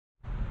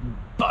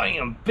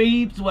Bam,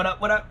 babes. What up,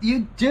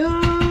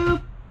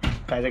 YouTube?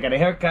 Guys, I got a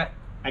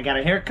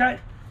haircut.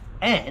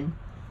 And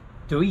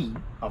 3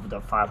 of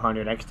the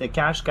 500 extra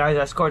cash. Guys,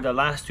 I scored the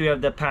last 3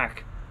 of the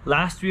pack.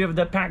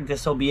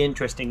 This will be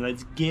interesting.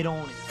 Let's get on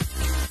it.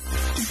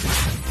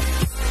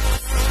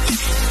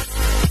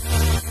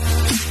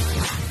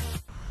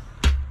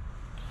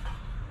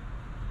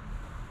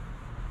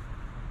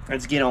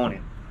 Let's get on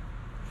it.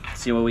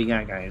 See what we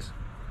got, guys.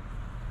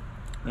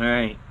 All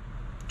right.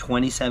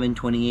 27,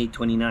 28,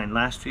 29.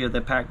 Last 3 of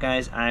the pack,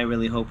 guys. I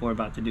really hope we're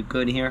about to do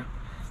good here.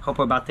 Hope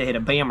we're about to hit a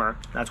bammer.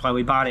 That's why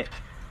we bought it.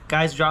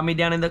 Guys, drop me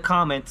down in the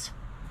comments.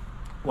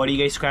 What are you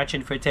guys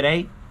scratching for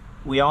today?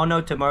 We all know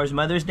tomorrow's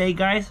Mother's Day,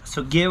 guys.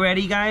 So get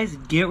ready, guys.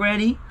 Get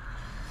ready.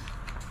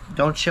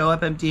 Don't show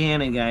up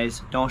empty-handed,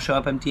 guys. Don't show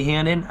up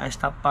empty-handed. I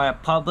stopped by a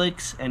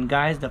Publix, and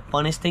guys, the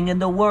funnest thing in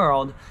the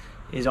world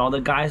is all the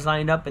guys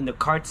lined up in the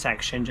cart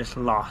section just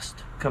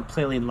lost.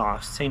 Completely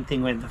lost. Same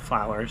thing with the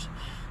flowers.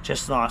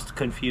 Just lost,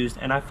 confused,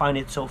 and I find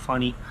it so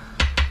funny.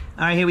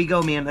 Alright, here we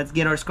go, man. Let's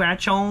get our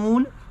scratch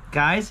on.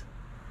 Guys,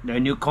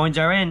 the new coins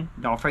are in.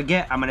 Don't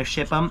forget, I'm gonna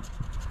ship them.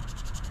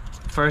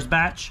 First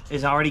batch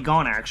is already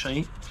gone,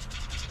 actually.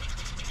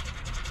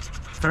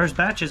 First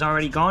batch is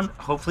already gone.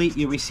 Hopefully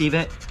you receive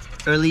it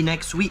early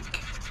next week.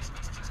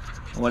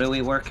 What are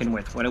we working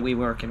with?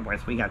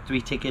 We got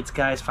 3 tickets,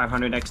 guys.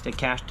 500 extra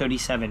cash,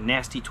 37,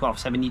 nasty 12,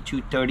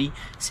 72, 30,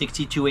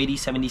 62, 80,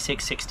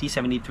 76, 60,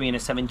 73, and a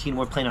 17.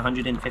 We're playing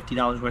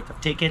 $150 worth of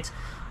tickets.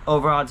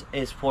 Over odds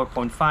is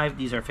 4.5.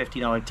 These are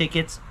 $50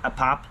 tickets a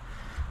pop.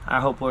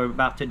 I hope we're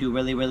about to do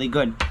really, really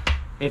good.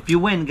 If you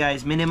win,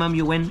 guys, minimum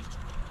you win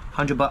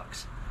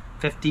 $100.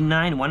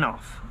 59, one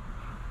off,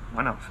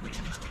 man.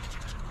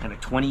 And a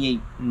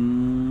 28,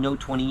 no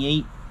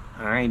 28.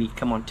 Alrighty,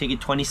 come on,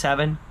 ticket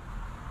 27.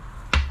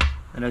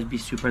 Let us be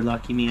super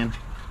lucky, man.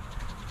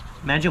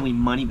 Imagine we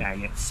money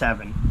bag it.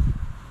 7,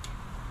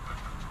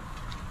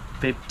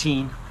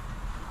 15.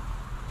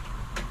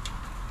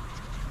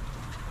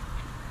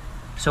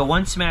 So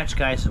one smash,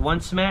 guys.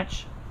 One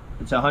smash.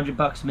 It's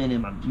 $100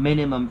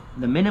 minimum.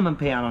 The minimum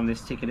payout on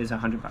this ticket is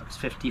 $100.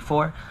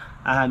 54.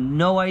 I have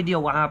no idea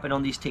what happened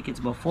on these tickets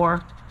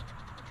before.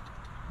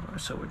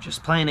 So we're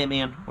just playing it,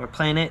 man. We're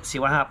playing it. See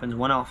what happens.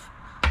 One off.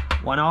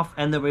 One off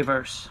and the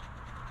reverse.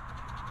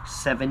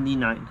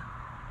 79.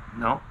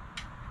 No.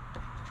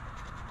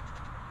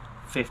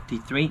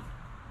 53.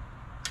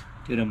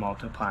 Do the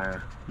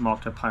multiplier.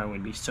 Multiplier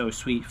would be so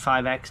sweet.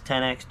 5x,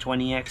 10x,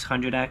 20x,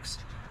 100x,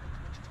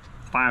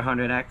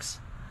 500x.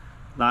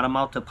 A lot of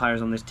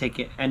multipliers on this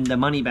ticket. And the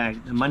money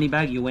bag. The money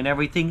bag, you win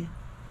everything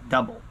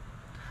double.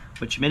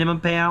 Which minimum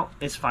payout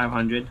is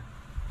 500.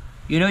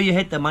 You know you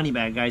hit the money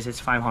bag, guys. It's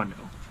 500.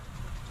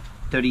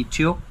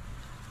 32.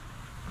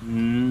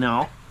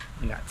 No.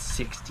 We got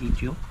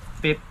 62.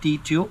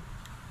 52.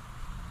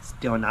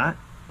 Still not.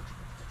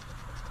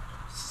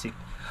 6.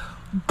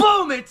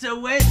 Boom! It's a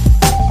win!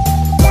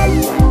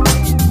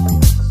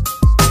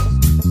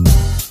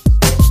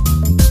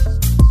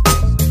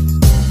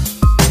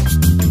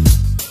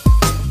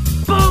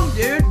 Boom,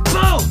 dude!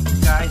 Boom!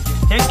 Guys,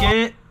 this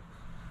ticket.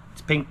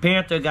 It's Pink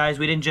Panther, guys.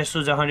 We didn't just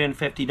lose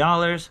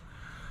 $150.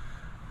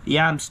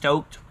 Yeah, I'm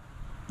stoked.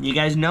 You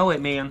guys know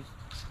it, man.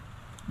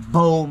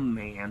 Boom,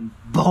 man.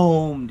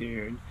 Boom,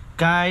 dude.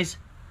 Guys,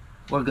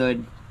 we're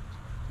good.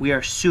 We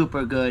are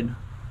super good.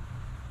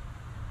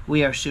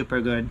 We are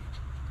super good.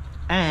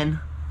 And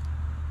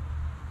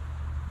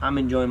I'm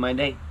enjoying my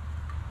day.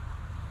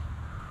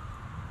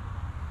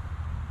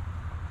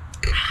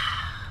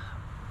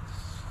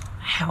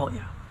 Hell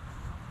yeah.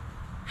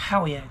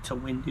 Hell yeah, it's a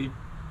win, dude.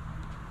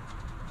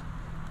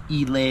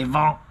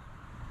 11.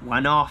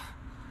 One off.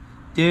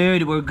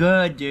 Dude, we're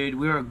good, dude.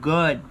 We're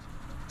good.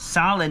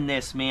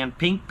 Solidness, man.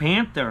 Pink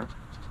Panther.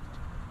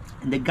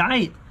 And the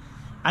guy,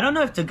 I don't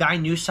know if the guy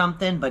knew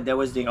something, but there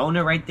was the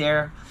owner right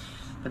there.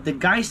 But the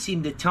guy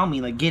seemed to tell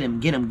me, like, get him,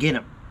 get him, get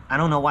him. I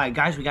don't know why.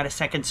 Guys, we got a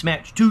second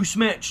smash. 2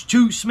 smash,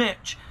 2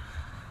 smash.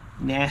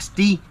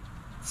 Nasty.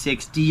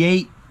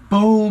 68.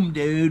 Boom,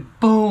 dude.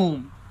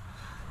 Boom.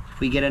 If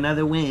we get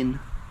another win,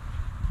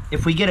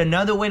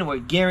 we're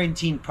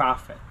guaranteeing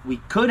profit. We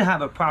could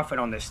have a profit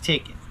on this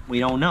ticket. We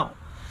don't know.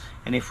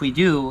 And if we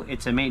do,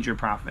 it's a major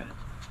profit.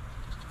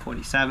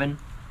 47.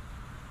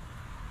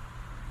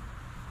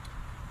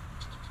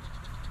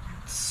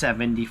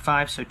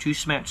 75. So 2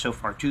 smash so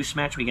far. 2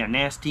 smash. We got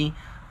nasty.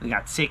 We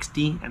got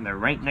 60. And they're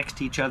right next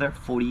to each other.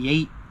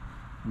 48.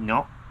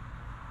 No.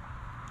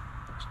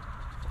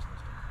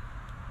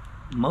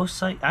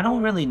 Most like I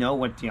don't really know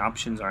what the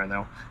options are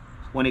though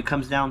when it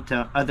comes down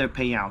to other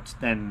payouts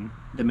than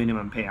the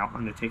minimum payout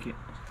on the ticket.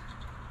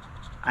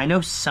 I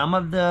know some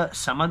of the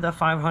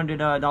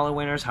 $500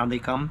 winners, how they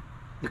come,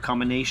 the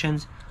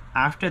combinations.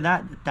 After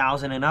that,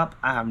 1,000 and up,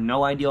 I have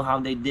no idea how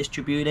they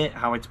distribute it,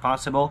 how it's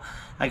possible.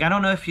 Like, I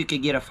don't know if you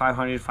could get a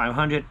 500,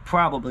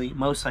 probably,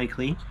 most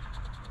likely.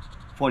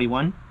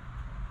 41.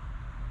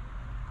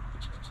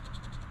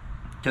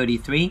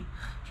 33.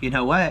 You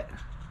know what?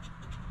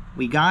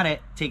 We got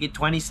it. Ticket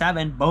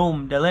 27.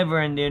 Boom.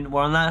 Delivering, dude.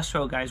 We're on last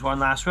row, guys. We're on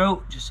last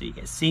row, just so you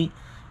guys see.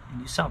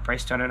 And you saw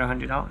price start at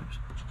 $100,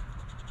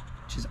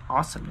 which is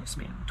awesomeness,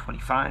 man.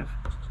 25,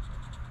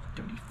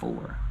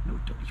 34, no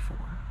 34,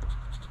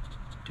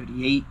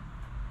 38.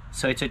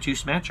 So it's a two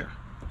smatcher.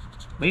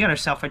 We got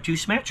ourselves a two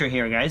smatcher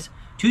here, guys.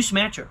 Two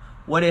smatcher.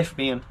 What if,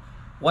 man?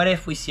 What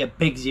if we see a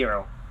big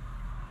zero?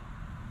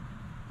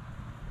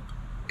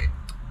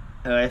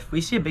 If we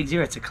see a big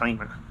zero, it's a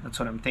claimer. That's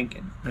what I'm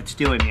thinking. Let's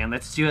do it, man.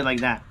 Let's do it like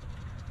that.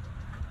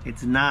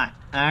 It's not.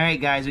 All right,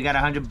 guys. We got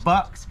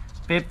 $100.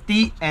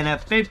 50 and a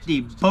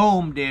 50.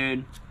 Boom,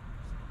 dude.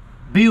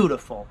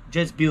 Beautiful.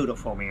 Just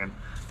beautiful, man.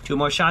 Two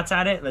more shots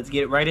at it. Let's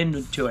get right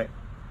into it.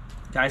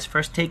 Guys,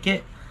 first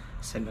ticket.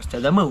 Send us to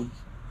the moon.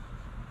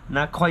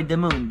 Not quite the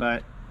moon,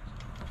 but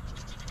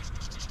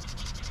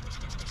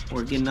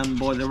we're getting on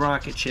board the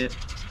rocket ship.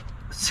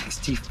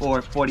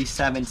 64,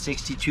 47,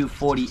 62,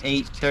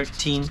 48,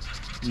 13,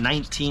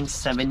 19,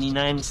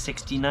 79,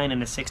 69,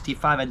 and a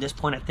 65. At this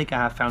point, I think I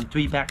have found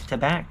 3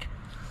 back-to-back.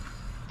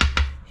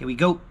 Here we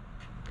go.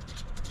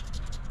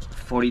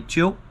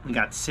 42. We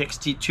got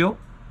 62.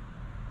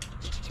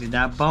 Dude,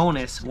 that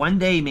bonus. One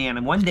day,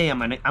 man, one day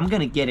I'm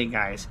gonna get it,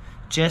 guys.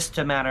 Just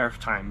a matter of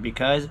time,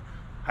 because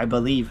I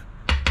believe.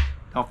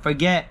 Don't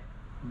forget,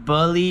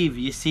 believe.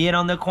 You see it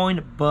on the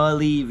coin?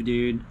 Believe,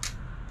 dude.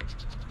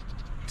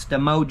 It's the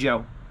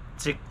mojo.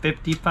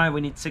 55,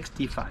 we need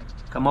 65.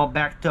 Come on,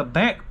 back to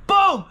back.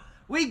 Boom!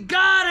 We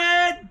got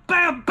it!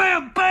 Bam,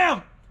 bam,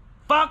 bam!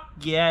 Fuck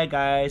yeah,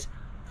 guys.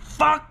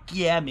 Fuck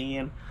yeah,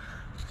 man.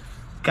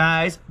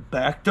 Guys,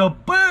 back to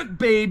back,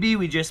 baby.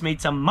 We just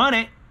made some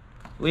money.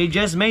 We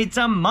just made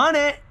some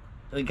money.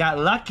 We got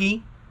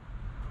lucky.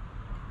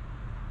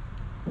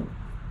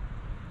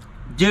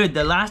 Dude,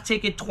 the last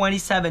ticket,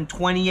 27,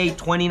 28,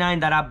 29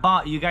 that I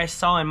bought, you guys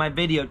saw in my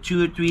video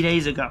 2 or 3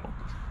 days ago.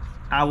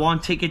 I won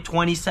ticket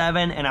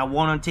 27 and I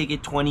won on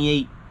ticket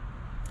 28.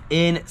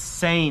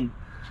 Insane.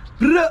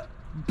 Bruh,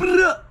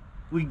 bruh.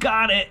 We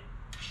got it.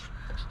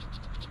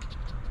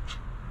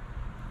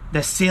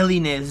 The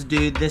silliness,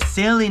 dude. The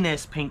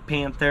silliness, Pink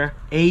Panther.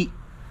 8.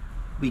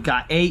 We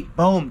got 8.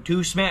 Boom.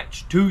 2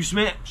 smash. 2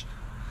 smash.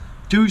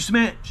 2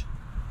 smash.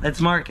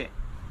 Let's mark it.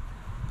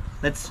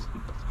 Let's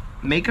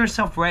make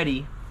ourselves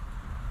ready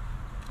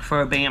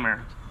for a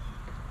bammer.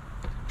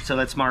 So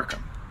let's mark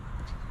them.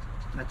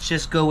 Let's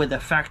just go with the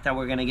fact that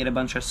we're going to get a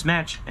bunch of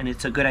smash, and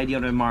it's a good idea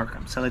to mark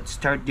them. So let's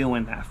start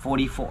doing that.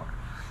 44.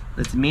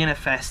 Let's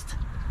manifest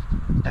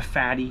a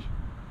fatty.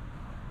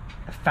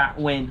 A fat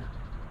win.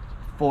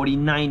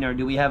 49er.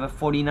 Do we have a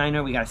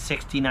 49er? We got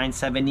 69,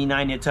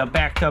 79. It's a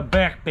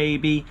back-to-back,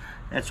 baby.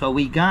 That's what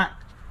we got.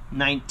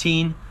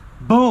 19.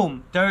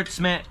 Boom. Third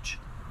smash.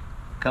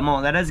 Come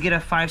on. Let us get a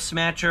 5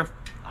 smatcher.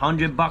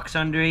 $100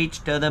 under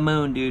each to the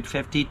moon, dude.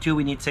 52.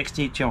 We need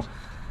 62.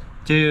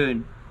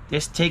 Dude.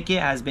 This ticket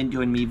has been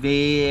doing me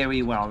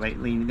very well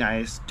lately,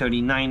 guys.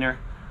 39er.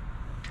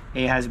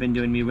 It has been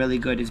doing me really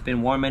good. It's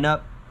been warming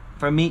up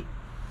for me.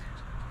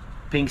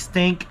 Pink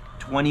Stink.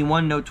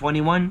 21. No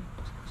 21.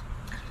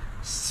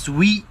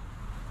 Sweet.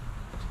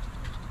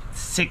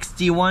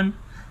 61.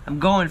 I'm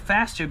going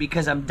faster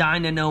because I'm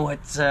dying to know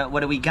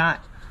what do we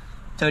got.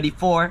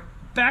 34.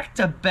 Back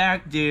to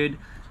back, dude.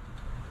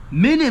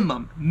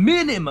 Minimum.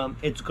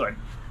 It's good.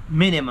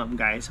 Minimum,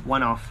 guys.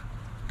 1 off.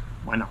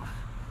 1 off.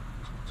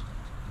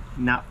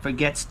 Not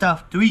forget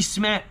stuff. 3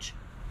 smash.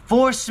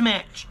 4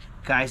 smash.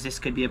 Guys, this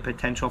could be a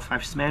potential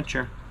 5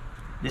 smatcher.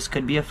 This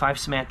could be a 5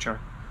 smatcher.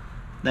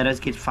 Let us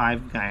get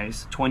 5,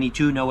 guys.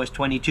 22. Noah's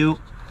 22.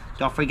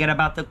 Don't forget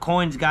about the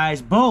coins,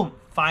 guys. Boom.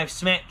 5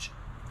 smash.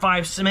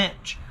 5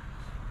 smash.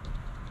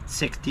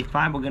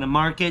 65. We're going to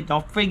mark it.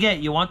 Don't forget,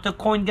 you want the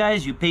coin,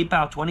 guys? You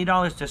PayPal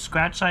 $20 to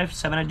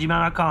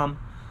scratchlife7@gmail.com.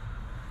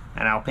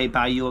 And I'll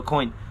PayPal you a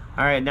coin.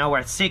 Alright, now we're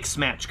at 6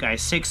 smash,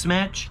 guys. 6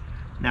 smash.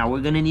 Now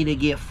we're going to need to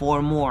get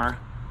 4 more.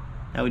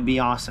 That would be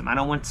awesome. I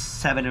don't want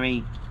 7 or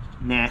 8.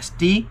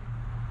 Nasty.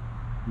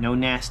 No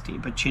nasty.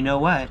 But you know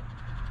what?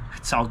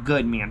 It's all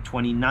good, man.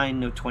 29.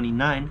 No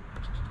 29.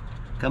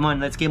 Come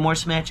on, let's get more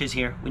smatches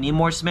here. We need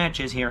more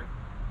smatches here.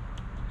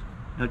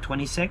 No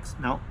 26.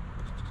 No.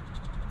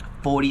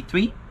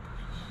 43.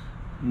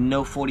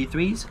 No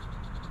 43s.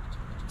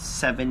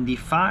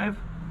 75.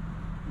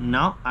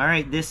 No.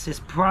 Alright, this is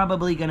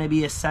probably going to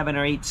be a 7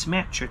 or 8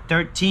 smatcher.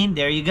 13.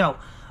 There you go.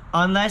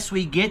 Unless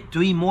we get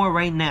 3 more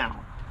right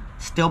now.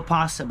 Still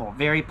possible.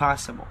 Very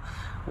possible.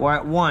 We're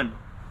at 1,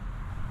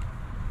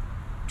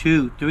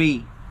 2,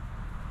 3,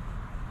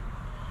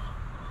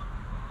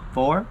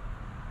 4,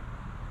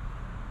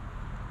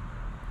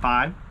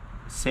 5,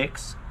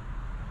 6.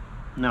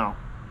 No.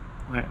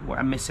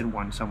 I'm missing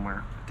 1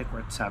 somewhere. I think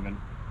we're at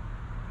 7.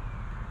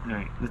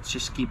 Alright, let's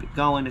just keep it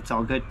going. It's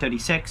all good.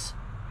 36.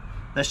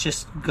 Let's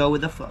just go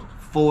with the flow.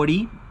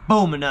 40.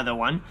 Boom, another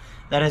one.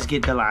 Let us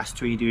get the last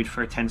 3, dude,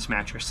 for a 10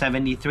 smatcher.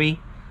 73.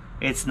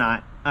 It's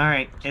not.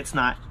 Alright, it's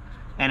not.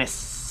 And a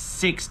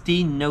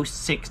 60. No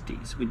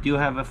 60s. We do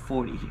have a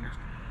 40 here.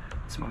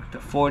 Let's mark the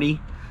 40.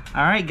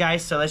 Alright,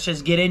 guys, so let's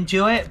just get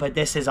into it. But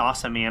this is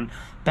awesome, man.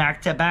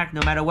 Back to back,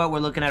 no matter what, we're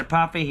looking at a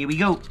profit. Here we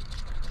go.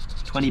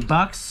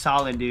 $20.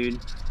 Solid, dude.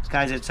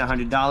 Guys, it's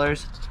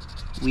 $100.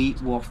 We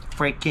will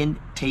freaking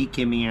take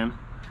it, man.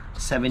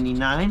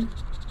 79,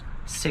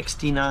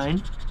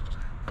 69,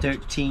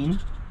 13,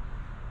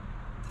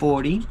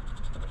 40.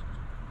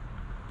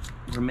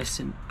 We're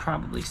missing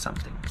probably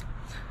something.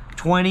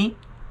 20,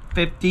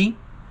 50.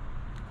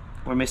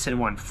 We're missing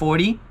one.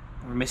 40.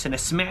 We're missing a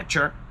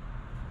smatcher.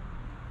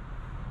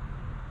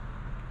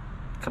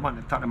 Come on,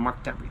 I thought I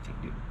marked everything,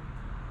 dude.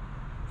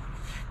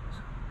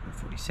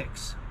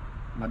 46.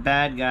 My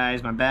bad,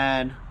 guys, my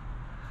bad.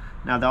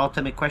 Now the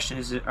ultimate question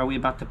is, are we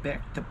about to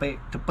bake?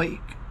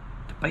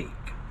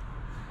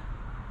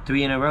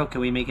 3 in a row,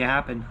 can we make it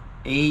happen?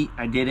 8,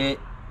 I did it.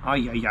 Oh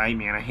yeah,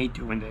 man, I hate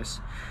doing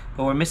this.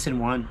 But we're missing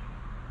one.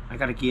 I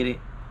gotta get it.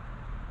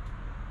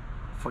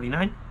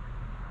 49?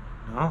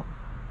 No.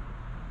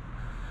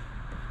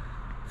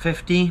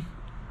 50,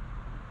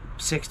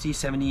 60,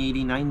 70,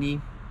 80,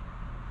 90.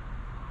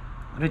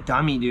 What a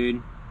dummy,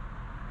 dude.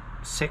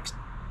 6.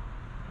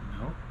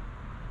 No.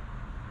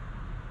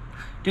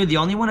 Dude, the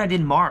only one I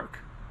didn't mark.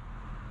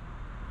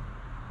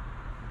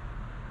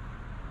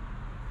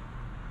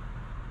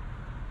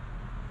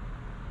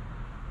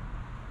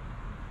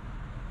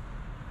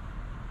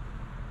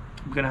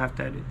 I'm gonna have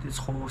to edit this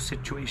whole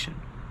situation.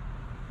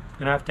 I'm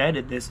gonna have to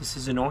edit this. This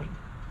is annoying.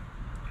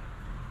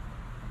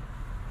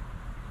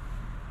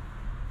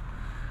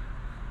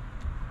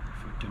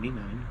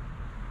 $4.29.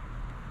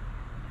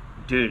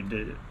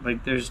 Dude,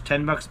 like there's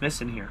 $10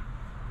 missing here.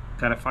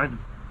 Gotta find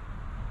them.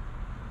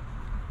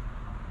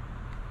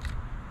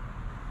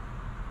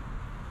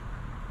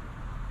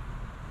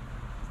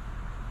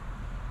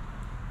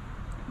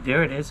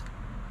 There it is.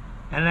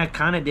 And I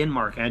kind of did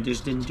mark. I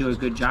just didn't do a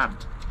good job.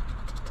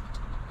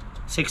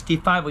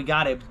 65, we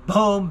got it.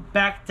 Boom,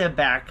 back to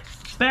back,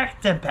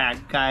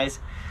 guys.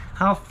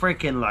 How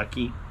freaking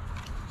lucky.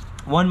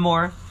 One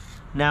more.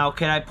 Now,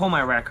 can I pull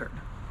my record?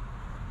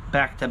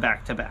 Back to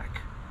back.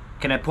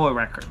 Can I pull a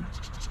record?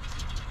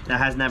 That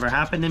has never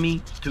happened to me.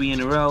 3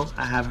 in a row.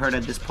 I have heard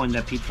at this point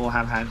that people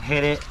have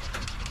hit it.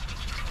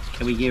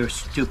 Can we get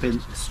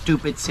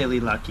stupid, silly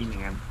lucky,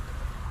 man?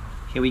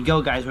 Here we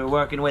go, guys. We're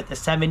working with the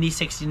 70,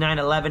 69,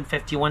 11,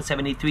 51,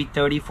 73,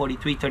 30,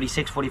 43,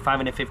 36, 45,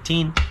 and a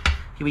 15.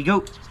 Here we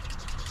go.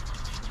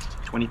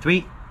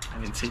 23.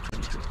 I didn't say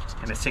 23.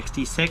 And a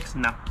 66.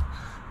 No.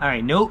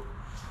 Alright, nope.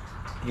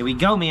 Here we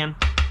go, man.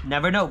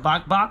 Never know.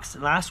 Box.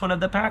 Last one of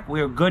the pack.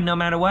 We are good no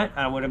matter what.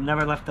 I would have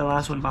never left the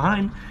last one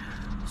behind.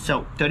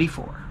 So,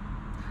 34.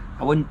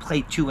 I wouldn't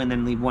play 2 and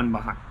then leave 1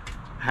 behind.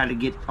 I had to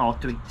get all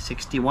 3.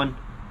 61.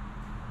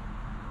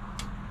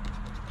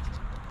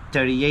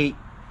 38.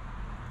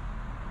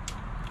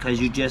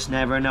 Because you just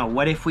never know.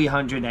 What if we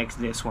 100x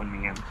this one,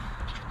 man?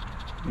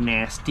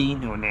 Nasty,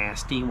 no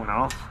nasty, one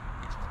off.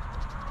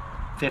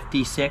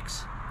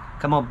 56.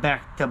 Come on,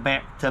 back to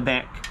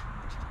back.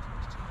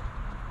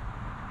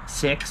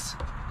 6.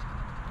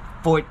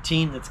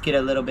 14. Let's get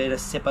a little bit of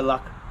sip of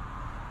luck.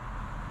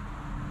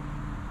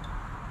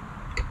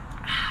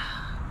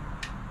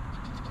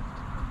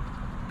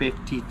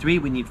 53.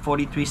 We need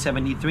 43,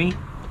 73.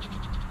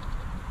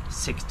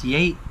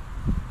 68.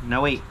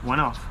 No, wait,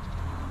 one off.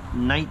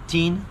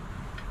 19.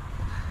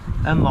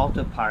 A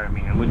multiplier,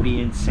 man, would be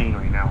insane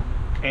right now.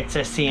 It's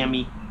a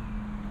Sammy.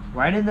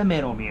 Right in the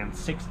middle, man.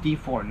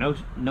 64. Nope.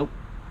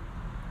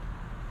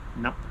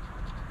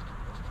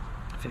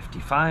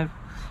 55.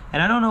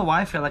 And I don't know why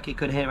I feel like it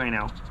could hit right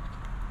now.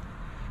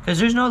 Because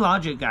there's no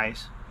logic,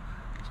 guys.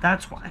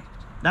 That's why.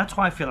 That's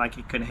why I feel like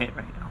it could hit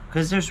right now.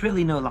 Because there's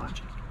really no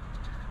logic.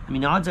 I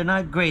mean, odds are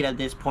not great at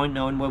this point,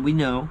 knowing what we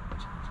know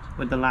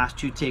with the last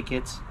 2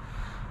 tickets.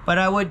 But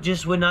I would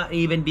not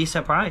even be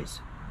surprised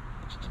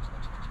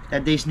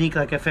that they sneak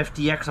like a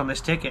 50x on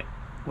this ticket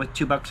with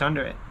 $2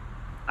 under it.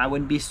 I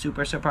wouldn't be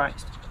super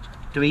surprised.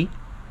 3.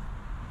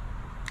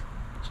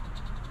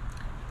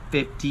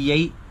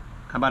 58.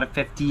 How about a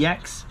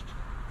 50x?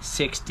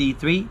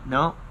 63.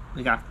 No.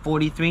 We got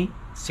 43.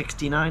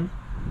 69.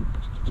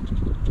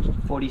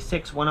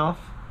 46. 1 off.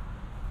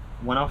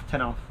 1 off.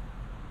 10 off.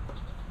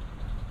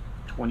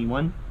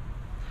 21.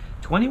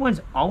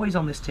 21's always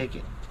on this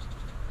ticket.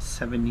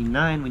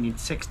 79. We need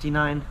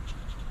 69.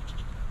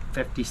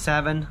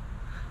 57.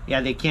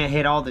 Yeah, they can't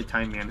hit all the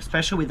time, man.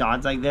 Especially with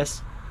odds like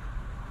this.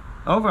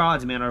 Over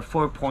odds, man, are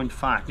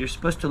 4.5. You're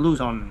supposed to lose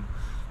on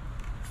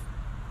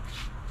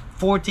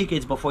 4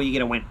 tickets before you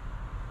get a win.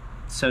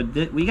 So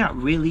we got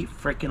really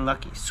freaking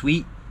lucky.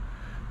 Sweet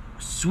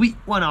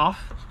 1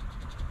 off.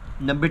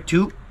 Number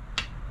 2.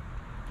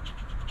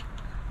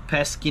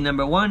 Pesky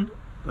number 1.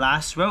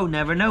 Last row,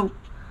 never know.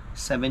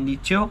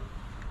 72.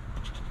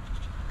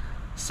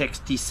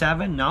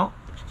 67, no.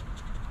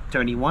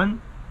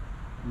 31.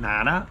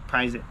 Nada.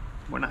 Prize it.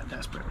 We're not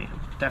desperate, man.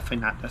 Definitely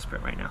not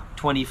desperate right now.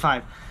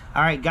 25.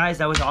 Alright, guys,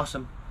 that was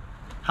awesome.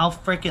 How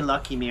freaking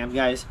lucky, man,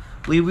 guys.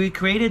 We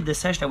recreated the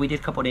session that we did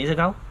a couple days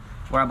ago,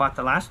 where I bought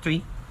the last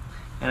 3.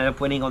 Ended up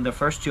winning on the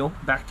first 2,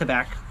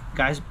 back-to-back.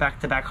 Guys,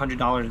 back-to-back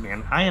 $100,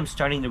 man. I am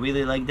starting to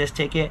really like this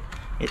ticket.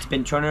 It's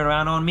been turning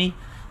around on me.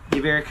 Be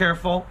very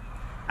careful.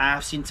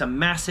 I've seen some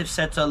massive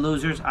sets of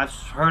losers. I've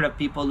heard of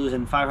people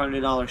losing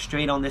 $500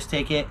 straight on this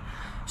ticket.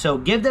 So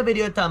give the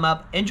video a thumb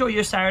up. Enjoy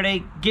your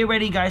Saturday. Get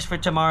ready, guys, for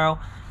tomorrow.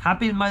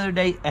 Happy Mother's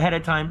Day ahead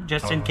of time,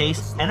 just in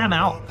case. And I'm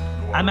out.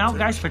 I'm out,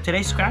 guys, for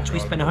today's scratch. We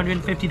spent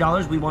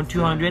 $150. We won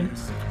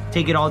 $200.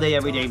 Take it all day,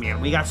 every day, man.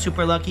 We got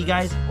super lucky,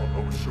 guys.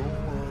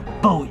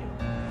 Booyah.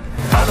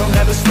 I don't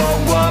ever slow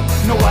up,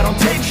 no I don't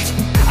take sh**.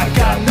 I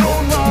got no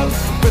love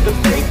for the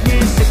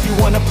fakeness. If you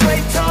wanna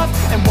play tough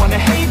and wanna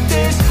hate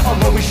this,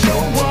 I'll always show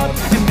up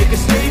and make a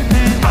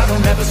statement. I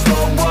don't ever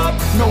slow up,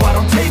 no I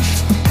don't take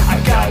sh**. I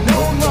got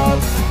no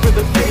love for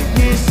the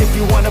fakeness. If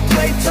you wanna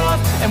play tough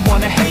and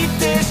wanna hate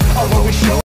this, I'll always show